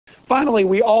Finally,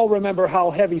 we all remember how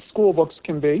heavy school books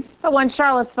can be. But one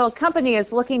Charlottesville company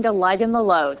is looking to lighten the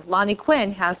load. Lonnie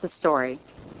Quinn has the story.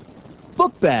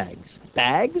 Book bags.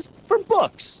 Bags for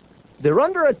books. They're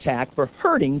under attack for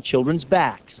hurting children's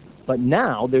backs. But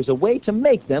now there's a way to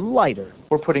make them lighter.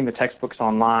 We're putting the textbooks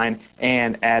online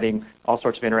and adding all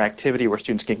sorts of interactivity where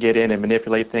students can get in and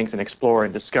manipulate things and explore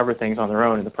and discover things on their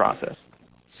own in the process.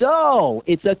 So,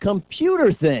 it's a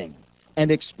computer thing. And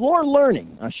Explore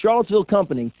Learning, a Charlottesville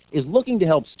company, is looking to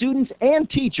help students and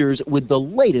teachers with the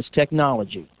latest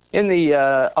technology. In the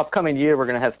upcoming year, we're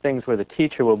going to have things where the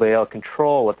teacher will be able to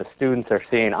control what the students are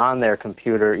seeing on their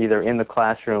computer, either in the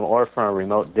classroom or from a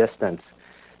remote distance.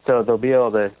 So they'll be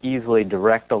able to easily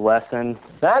direct a lesson.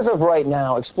 As of right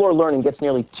now, Explore Learning gets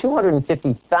nearly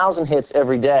 250,000 hits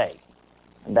every day.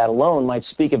 And that alone might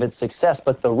speak of its success,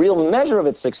 but the real measure of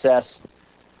its success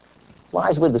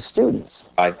lies with the students.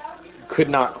 I could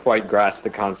not quite grasp the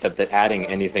concept that adding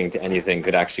anything to anything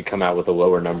could actually come out with a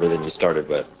lower number than you started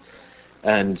with.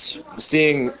 And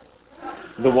seeing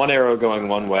the one arrow going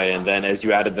one way, and then as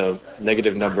you added the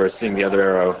negative number, seeing the other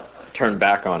arrow turn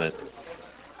back on it,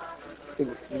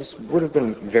 this would have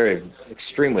been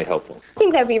extremely helpful. I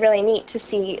think that'd be really neat to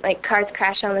see like cars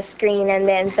crash on the screen, and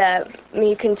then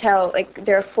you can tell like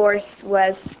their force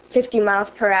was 50 miles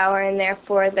per hour, and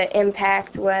therefore the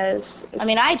impact was. I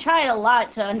mean, I tried a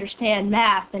lot to understand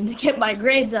math and to get my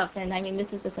grades up, and I mean,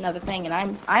 this is just another thing, and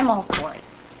I'm all for it,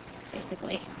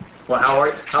 basically. Well,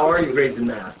 how are your grades in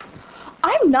math?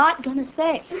 I'm not gonna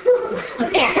say.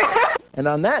 And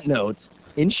on that note,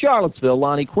 in Charlottesville,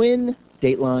 Lonnie Quinn,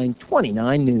 Dateline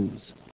 29 News.